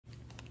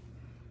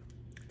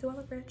Do I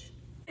look rich?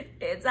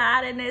 It's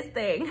hot in this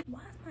thing.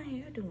 Why is my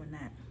hair doing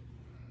that?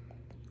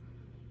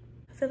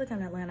 I feel like I'm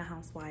an Atlanta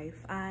housewife.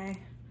 I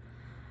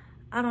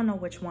don't know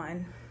which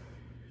one,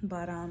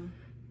 but I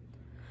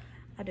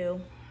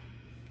do.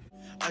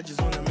 I just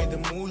wanna make the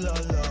moolah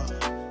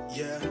la,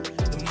 yeah,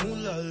 the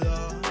moolah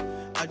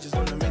la. I just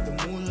wanna make the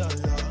moolah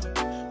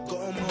la. Go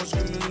on more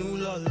screaming ooh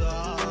la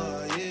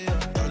la,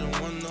 yeah. I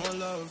don't want no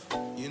love.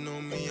 You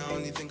know me, I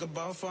only think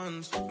about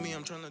funds. Me,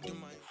 I'm trying to do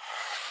my.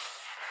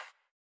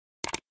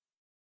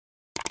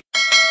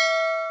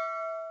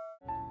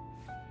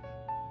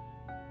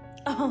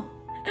 Oh,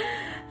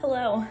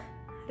 hello.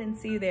 I didn't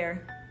see you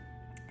there.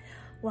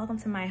 Welcome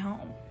to my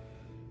home.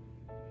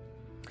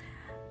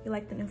 You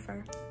like the new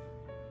fur?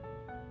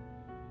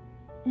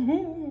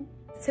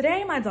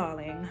 Today, my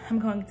darling, I'm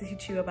going to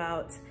teach you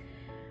about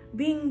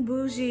being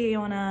bougie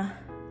on a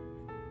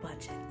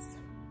budget.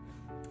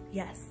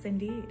 Yes,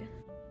 indeed.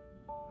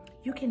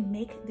 You can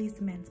make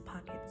these men's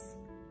pockets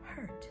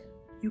hurt.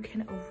 You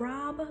can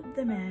rob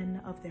the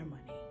men of their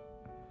money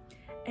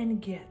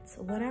and get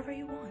whatever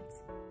you want.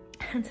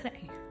 And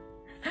today,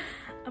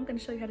 I'm gonna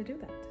show you how to do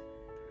that.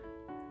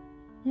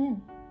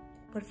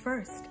 But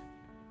first,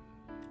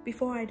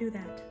 before I do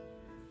that,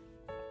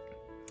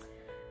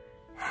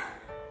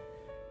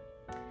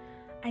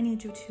 I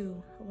need you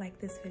to like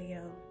this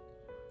video,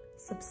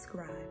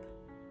 subscribe,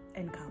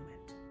 and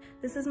comment.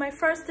 This is my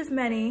first of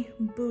many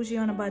Bougie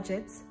on a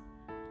Budget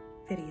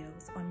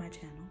videos on my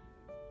channel.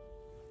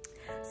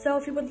 So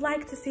if you would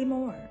like to see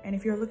more, and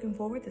if you're looking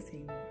forward to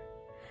seeing more,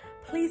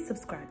 please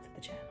subscribe to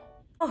the channel.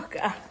 Oh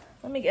God,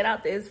 let me get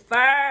out this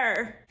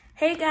fur.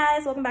 Hey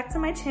guys, welcome back to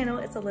my channel.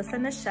 It's Alyssa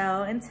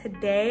Nichelle, and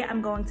today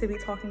I'm going to be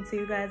talking to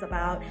you guys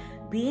about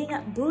being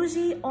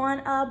bougie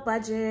on a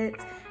budget.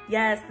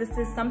 Yes, this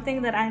is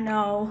something that I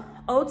know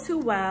oh too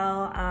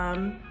well.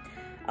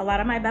 A lot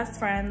of my best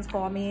friends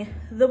call me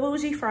the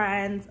bougie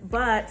friends,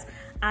 but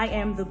I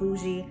am the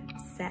bougie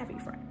savvy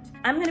friend.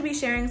 I'm gonna be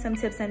sharing some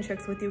tips and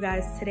tricks with you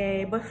guys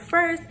today, but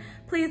first,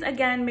 please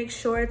again, make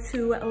sure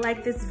to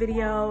like this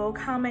video,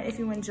 comment if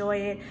you enjoy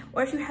it,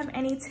 or if you have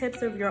any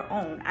tips of your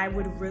own. I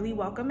would really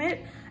welcome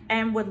it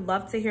and would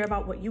love to hear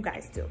about what you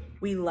guys do.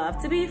 We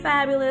love to be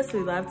fabulous,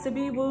 we love to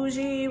be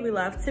bougie, we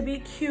love to be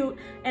cute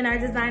in our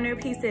designer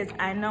pieces.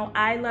 I know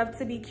I love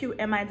to be cute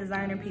in my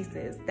designer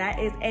pieces. That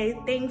is a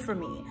thing for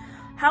me.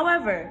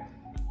 However,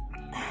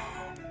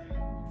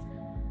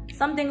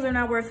 some things are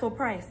not worth full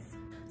price.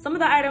 Some of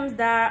the items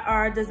that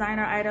are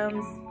designer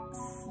items,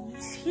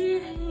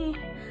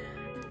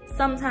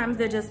 sometimes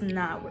they're just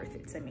not worth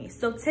it to me.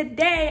 So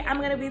today I'm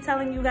gonna be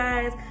telling you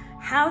guys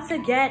how to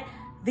get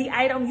the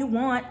item you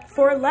want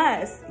for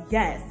less.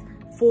 Yes,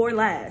 for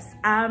less.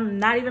 I'm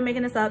not even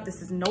making this up.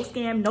 This is no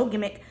scam, no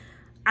gimmick.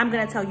 I'm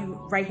gonna tell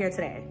you right here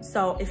today.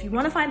 So if you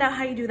wanna find out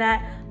how you do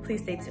that,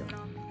 please stay tuned.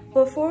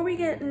 Before we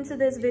get into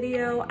this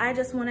video, I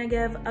just want to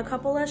give a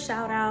couple of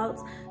shout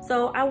outs.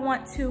 So I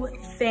want to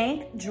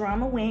thank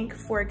Drama Wink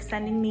for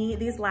extending me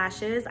these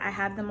lashes. I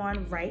have them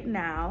on right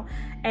now,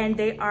 and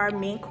they are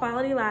mink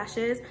quality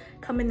lashes,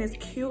 come in this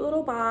cute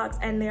little box,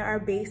 and they are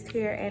based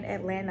here in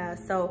Atlanta.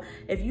 So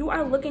if you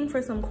are looking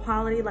for some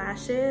quality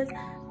lashes,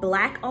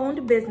 Black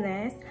owned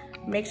business,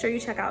 make sure you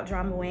check out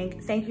Drama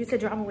Wink. Thank you to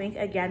Drama Wink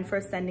again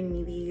for sending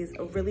me these.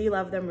 Really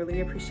love them,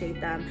 really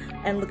appreciate them,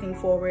 and looking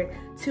forward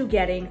to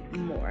getting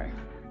more.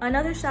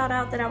 Another shout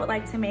out that I would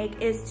like to make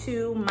is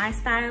to my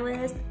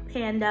stylist,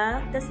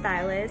 Panda, the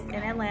stylist in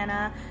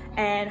Atlanta,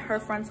 and her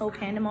frontal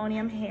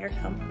Pandamonium Hair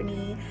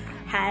Company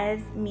has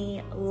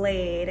me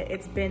laid.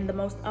 It's been the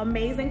most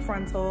amazing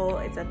frontal.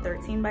 It's a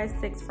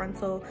 13x6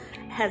 frontal,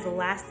 has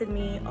lasted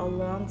me a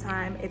long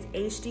time. It's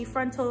HD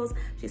frontals.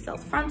 She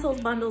sells frontals,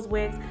 bundles,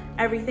 wigs,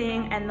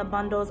 everything, and the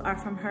bundles are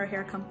from her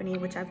hair company,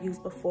 which I've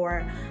used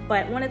before,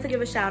 but wanted to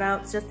give a shout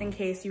out just in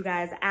case you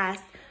guys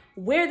asked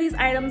where these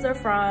items are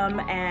from,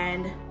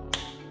 and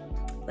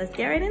let's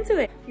get right into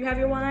it. You have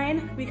your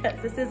wine,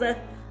 because this is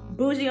a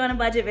bougie on a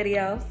budget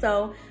video,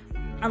 so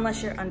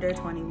unless you're under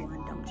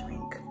 21, don't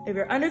drink. If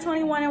you're under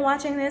 21 and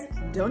watching this,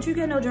 don't you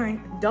get no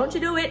drink. Don't you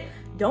do it.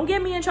 Don't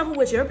get me in trouble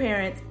with your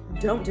parents.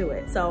 Don't do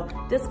it. So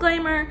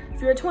disclaimer,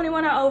 if you're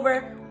 21 or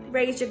over,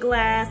 raise your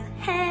glass.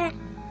 Hey.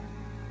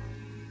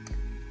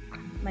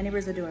 My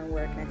neighbors are doing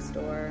work next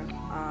door,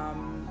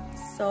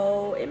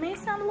 so it may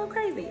sound a little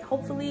crazy.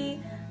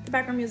 Hopefully the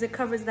background music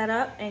covers that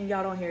up and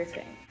y'all don't hear a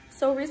thing.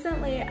 So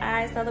recently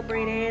I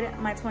celebrated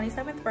my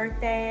 27th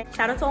birthday.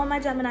 Shout out to all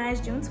my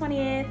Geminis, June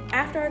 20th.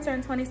 After I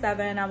turned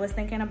 27, I was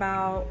thinking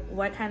about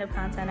what kind of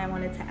content I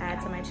wanted to add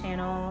to my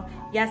channel.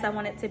 Yes, I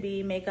want it to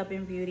be makeup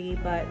and beauty,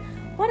 but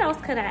what else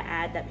could I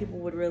add that people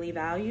would really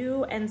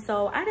value? And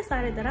so I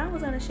decided that I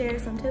was gonna share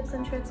some tips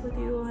and tricks with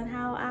you on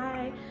how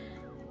I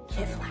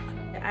get fly.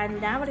 I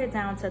narrowed it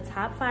down to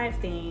top 5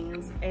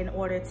 things in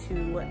order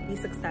to be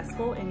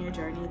successful in your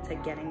journey to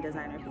getting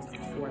designer pieces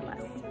for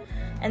less.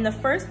 And the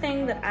first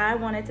thing that I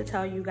wanted to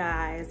tell you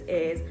guys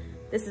is,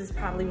 this is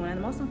probably one of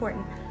the most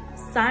important,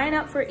 sign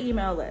up for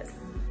email lists.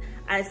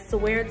 I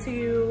swear to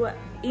you,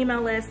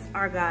 email lists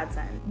are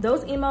godsend.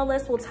 Those email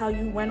lists will tell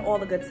you when all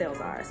the good sales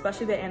are,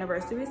 especially their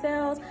anniversary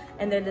sales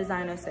and their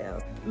designer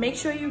sales. Make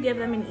sure you give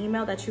them an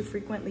email that you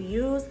frequently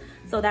use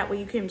so that way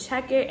you can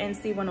check it and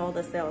see when all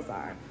the sales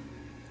are.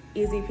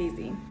 Easy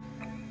peasy.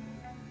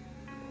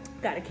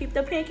 Gotta keep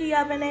the pinky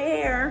up in the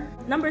air.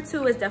 Number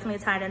 2 is definitely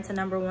tied into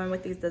number 1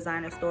 with these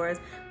designer stores,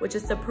 which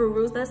is to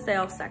peruse the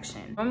sales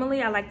section.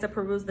 Normally, I like to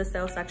peruse the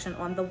sales section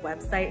on the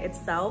website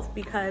itself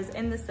because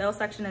in the sales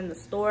section in the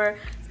store,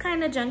 it's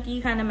kind of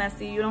junky, kind of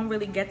messy. You don't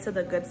really get to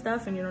the good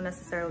stuff and you don't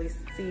necessarily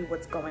see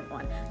what's going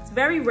on. It's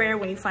very rare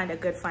when you find a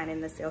good find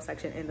in the sales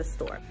section in the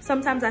store.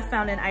 Sometimes I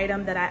found an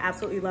item that I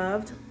absolutely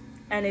loved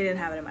and they didn't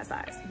have it in my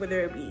size,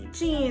 whether it be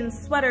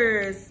jeans,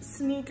 sweaters,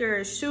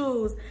 sneakers,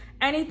 shoes,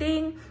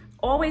 anything.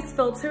 Always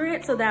filter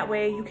it so that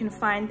way you can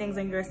find things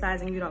in your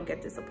size and you don't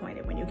get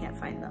disappointed when you can't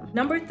find them.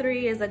 Number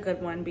 3 is a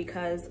good one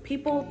because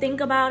people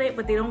think about it,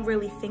 but they don't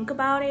really think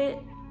about it,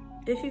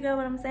 if you get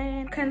what I'm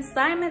saying.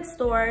 Consignment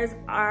stores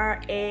are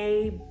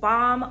a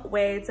bomb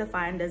way to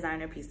find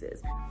designer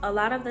pieces. A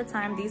lot of the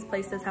time, these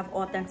places have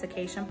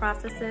authentication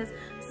processes,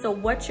 so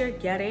what you're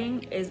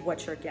getting is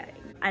what you're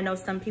getting. I know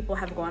some people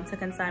have gone to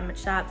consignment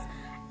shops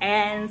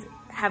and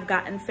have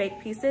gotten fake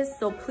pieces,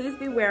 so please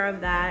beware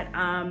of that,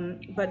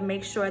 but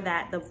make sure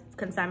that the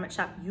consignment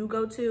shop you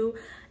go to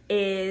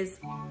has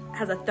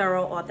a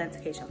thorough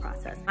authentication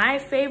process. My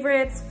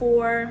favorites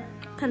for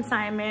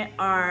consignment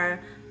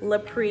are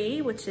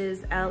Lepris, which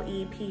is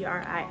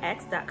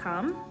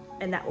LEPRIX.com,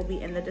 and that will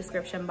be in the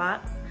description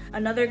box.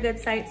 Another good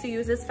site to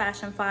use is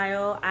Fashion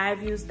File.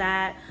 I've used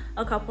that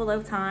a couple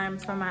of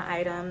times for my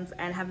items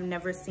and have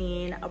never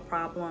seen a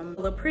problem.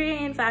 Lepris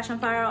and Fashion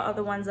File are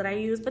the ones that I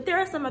use, but there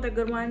are some other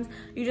good ones.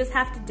 You just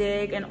have to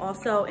dig, and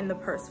also in the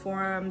purse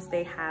forums,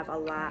 they have a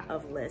lot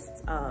of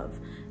lists of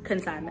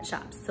consignment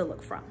shops to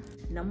look from.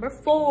 Number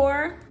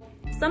 4,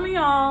 some of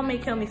y'all may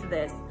kill me for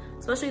this,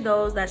 especially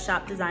those that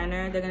shop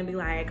designer. They're gonna be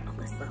like,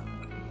 Alyssa,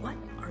 what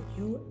are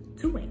you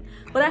doing?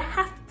 But I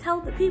have to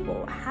tell the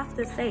people, I have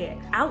to say it.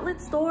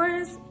 Outlet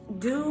stores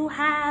do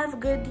have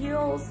good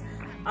deals,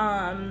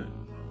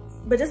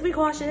 but just be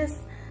cautious.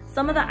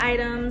 Some of the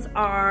items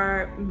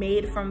are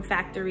made from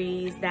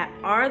factories that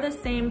are the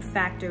same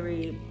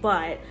factory,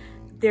 but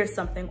there's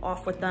something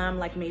off with them,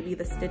 like maybe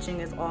the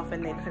stitching is off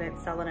and they couldn't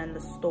sell it in the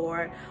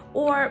store,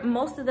 or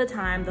most of the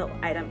time the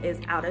item is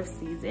out of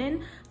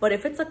season. But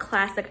if it's a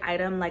classic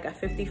item like a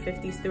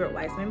 50/50 Stuart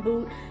Weitzman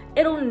boot,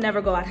 it'll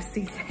never go out of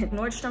season.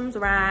 Nordstrom's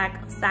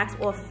Rack, Saks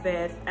Off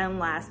 5th, and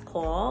Last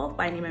Call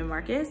by Neiman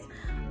Marcus.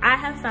 I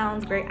have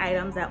found great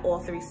items at all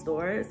 3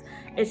 stores.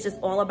 It's just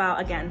all about,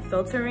 again,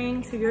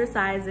 filtering to your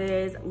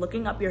sizes,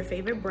 looking up your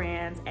favorite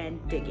brands, and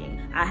digging.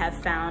 I have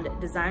found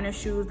designer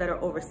shoes that are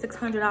over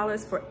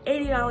 $600 for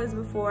 $80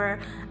 before.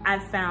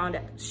 I've found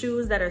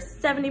shoes that are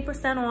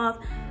 70% off,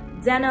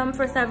 denim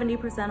for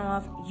 70%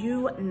 off,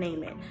 you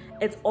name it.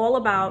 It's all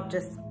about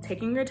just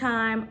taking your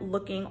time,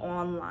 looking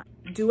online.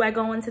 Do I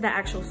go into the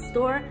actual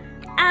store?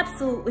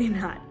 Absolutely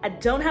not. I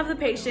don't have the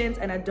patience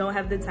and I don't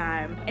have the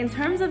time. In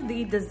terms of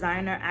the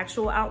designer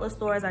actual outlet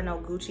stores, I know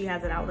Gucci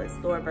has an outlet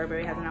store,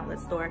 Burberry has an outlet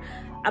store.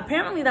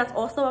 Apparently that's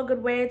also a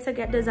good way to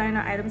get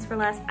designer items for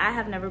less. I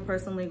have never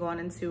personally gone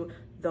into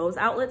those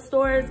outlet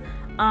stores.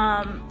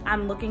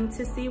 I'm looking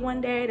to see one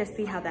day to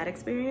see how that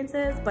experience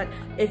is, but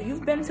if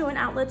you've been to an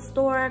outlet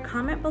store,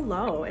 comment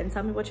below and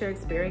tell me what your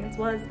experience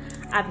was.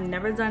 I've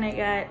never done it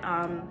yet.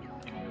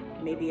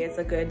 Maybe it's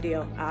a good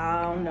deal,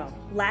 I don't know.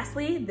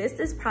 Lastly, this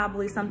is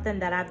probably something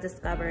that I've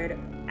discovered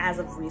as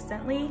of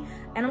recently,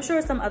 and I'm sure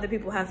some other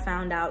people have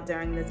found out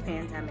during this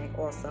pandemic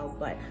also,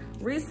 but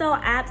resale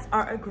apps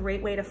are a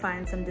great way to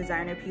find some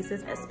designer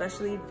pieces,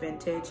 especially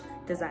vintage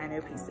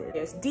designer pieces.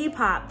 There's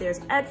Depop,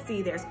 there's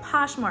Etsy, there's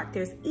Poshmark,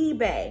 there's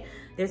eBay,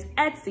 there's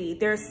Etsy.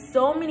 There's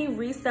so many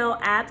resale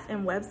apps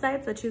and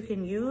websites that you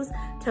can use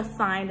to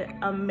find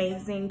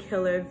amazing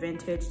killer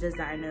vintage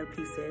designer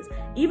pieces,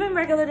 even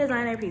regular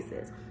designer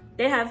pieces.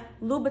 They have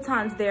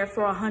Louboutins there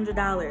for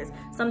 $100.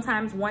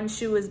 Sometimes one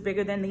shoe is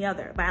bigger than the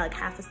other by like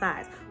half a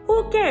size.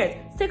 Who cares?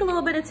 Stick a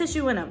little bit of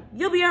tissue in them.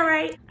 You'll be all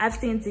right. I've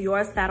seen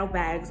Dior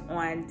saddlebags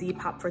on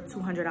Depop for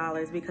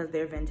 $200 because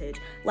they're vintage.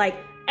 Like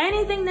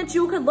anything that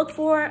you could look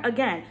for,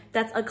 again,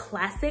 that's a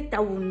classic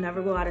that will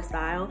never go out of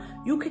style.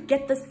 You could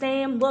get the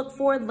same look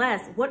for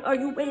less. What are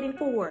you waiting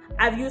for?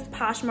 I've used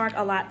Poshmark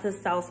a lot to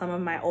sell some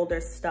of my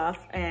older stuff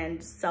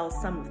and sell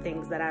some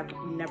things that I've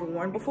never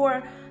worn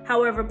before.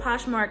 However,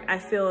 Poshmark I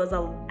feel is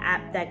an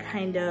app that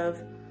kind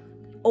of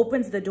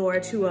opens the door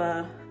to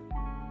a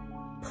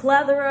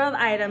plethora of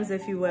items,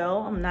 if you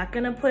will. I'm not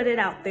gonna put it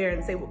out there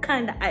and say what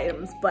kind of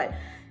items, but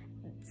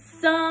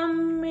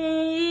some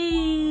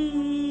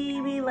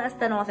may be less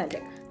than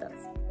authentic.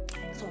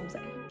 That's what I'm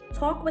saying.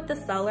 Talk with the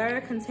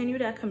seller, continue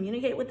to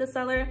communicate with the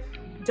seller.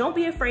 Don't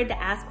be afraid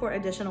to ask for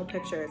additional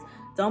pictures.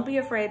 Don't be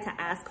afraid to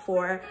ask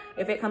for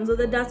if it comes with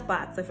a dust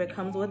box, if it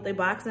comes with a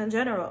box in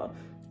general.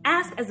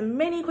 Ask as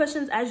many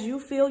questions as you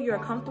feel you're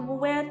comfortable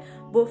with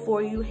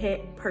before you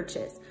hit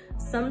purchase.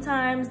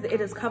 Sometimes it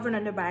is covered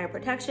under buyer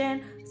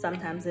protection,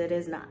 sometimes it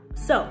is not.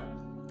 So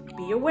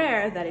be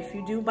aware that if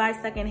you do buy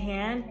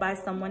secondhand by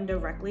someone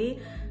directly,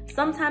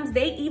 sometimes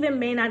they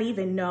may not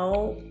even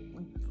know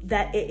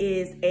that it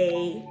is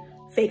a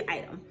fake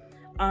item.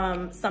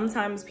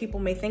 Sometimes people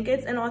may think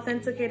it's an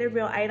authenticated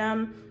real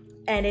item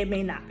and it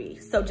may not be.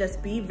 So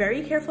just be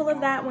very careful of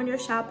that when you're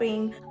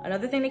shopping.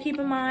 Another thing to keep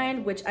in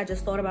mind, which I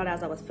just thought about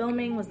as I was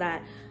filming, was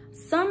that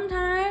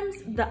sometimes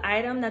the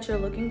item that you're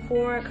looking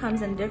for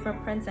comes in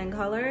different prints and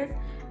colors,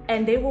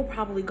 and they will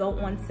probably go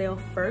on sale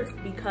first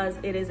because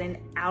it is an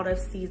out of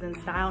season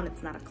style and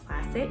it's not a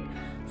classic.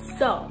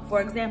 So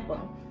for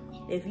example,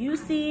 if you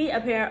see a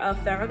pair of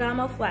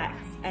Ferragamo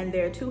flats and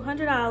they're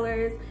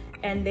 $200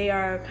 and they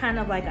are kind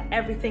of like a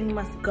everything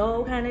must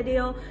go kind of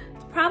deal,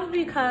 it's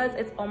probably because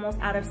it's almost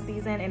out of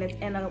season and it's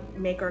in a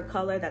maker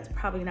color that's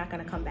probably not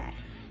gonna come back.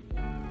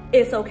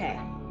 It's okay,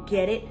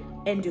 get it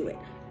and do it.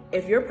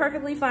 If you're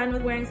perfectly fine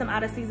with wearing some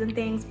out of season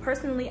things,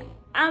 personally,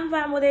 I'm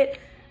fine with it.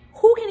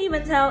 Who can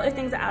even tell if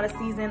things are out of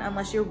season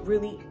unless you're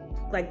really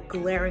like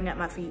glaring at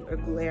my feet or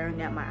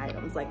glaring at my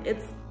items? Like,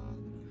 it's,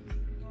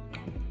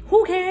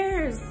 who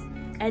cares?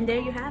 And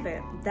there you have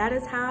it. That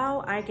is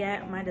how I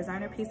get my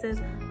designer pieces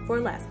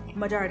for less,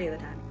 majority of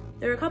the time.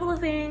 There are a couple of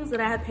things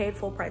that I have paid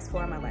full price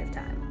for in my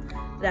lifetime,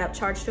 that I've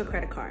charged to a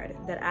credit card,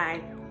 that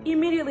I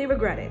immediately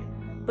regretted,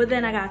 but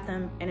then I got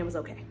them and it was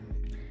okay.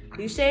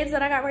 These shades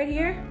that I got right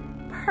here,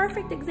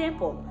 perfect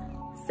example.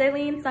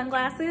 Saline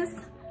sunglasses,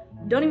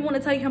 don't even want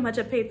to tell you how much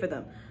I paid for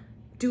them.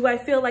 Do I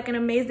feel like an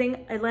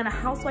amazing Atlanta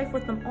housewife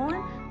with them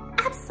on?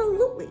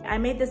 Absolutely. I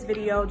made this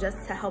video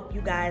just to help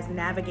you guys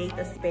navigate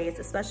the space,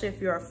 especially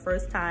if you're a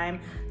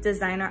first-time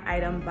designer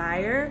item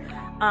buyer.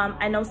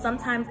 I know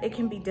sometimes it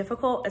can be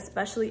difficult,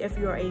 especially if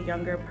you're a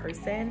younger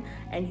person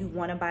and you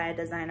want to buy a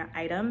designer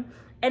item.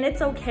 And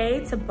it's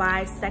okay to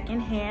buy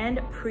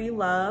secondhand,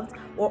 pre-loved,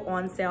 or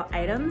on sale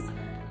items.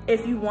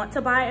 If you want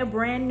to buy a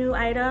brand new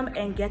item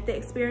and get the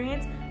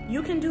experience,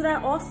 you can do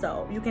that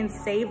also. You can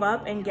save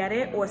up and get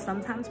it, or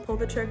sometimes pull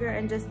the trigger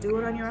and just do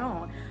it on your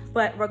own.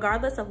 But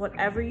regardless of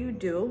whatever you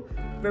do,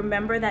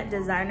 remember that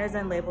designers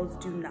and labels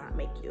do not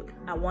make you.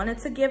 I wanted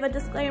to give a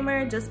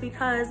disclaimer just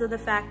because of the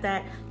fact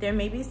that there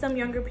may be some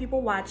younger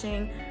people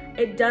watching.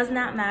 It does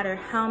not matter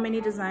how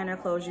many designer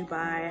clothes you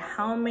buy,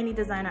 how many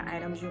designer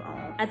items you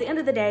own. At the end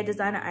of the day,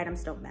 designer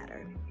items don't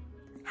matter.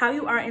 How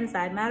you are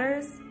inside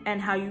matters, and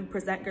how you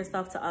present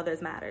yourself to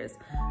others matters.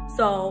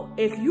 So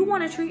if you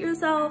want to treat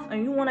yourself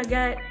and you want to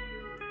get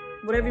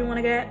whatever you want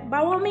to get, by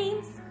all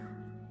means,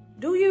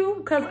 do you,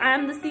 because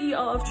I'm the CEO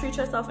of Treat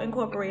Yourself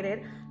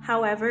Incorporated.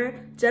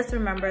 However, just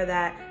remember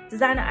that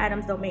designer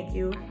items don't make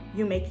you,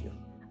 you make you.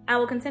 I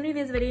will continue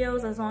these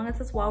videos as long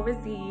as it's well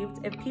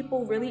received. If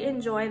people really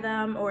enjoy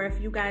them, or if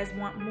you guys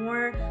want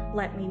more,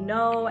 let me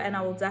know, and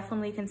I will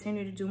definitely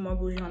continue to do more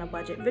Bougie on a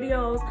Budget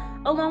videos,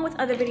 along with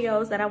other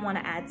videos that I want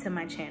to add to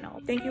my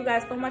channel. Thank you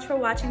guys so much for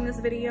watching this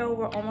video.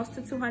 We're almost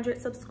to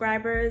 200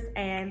 subscribers,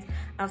 and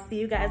I'll see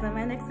you guys in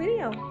my next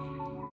video.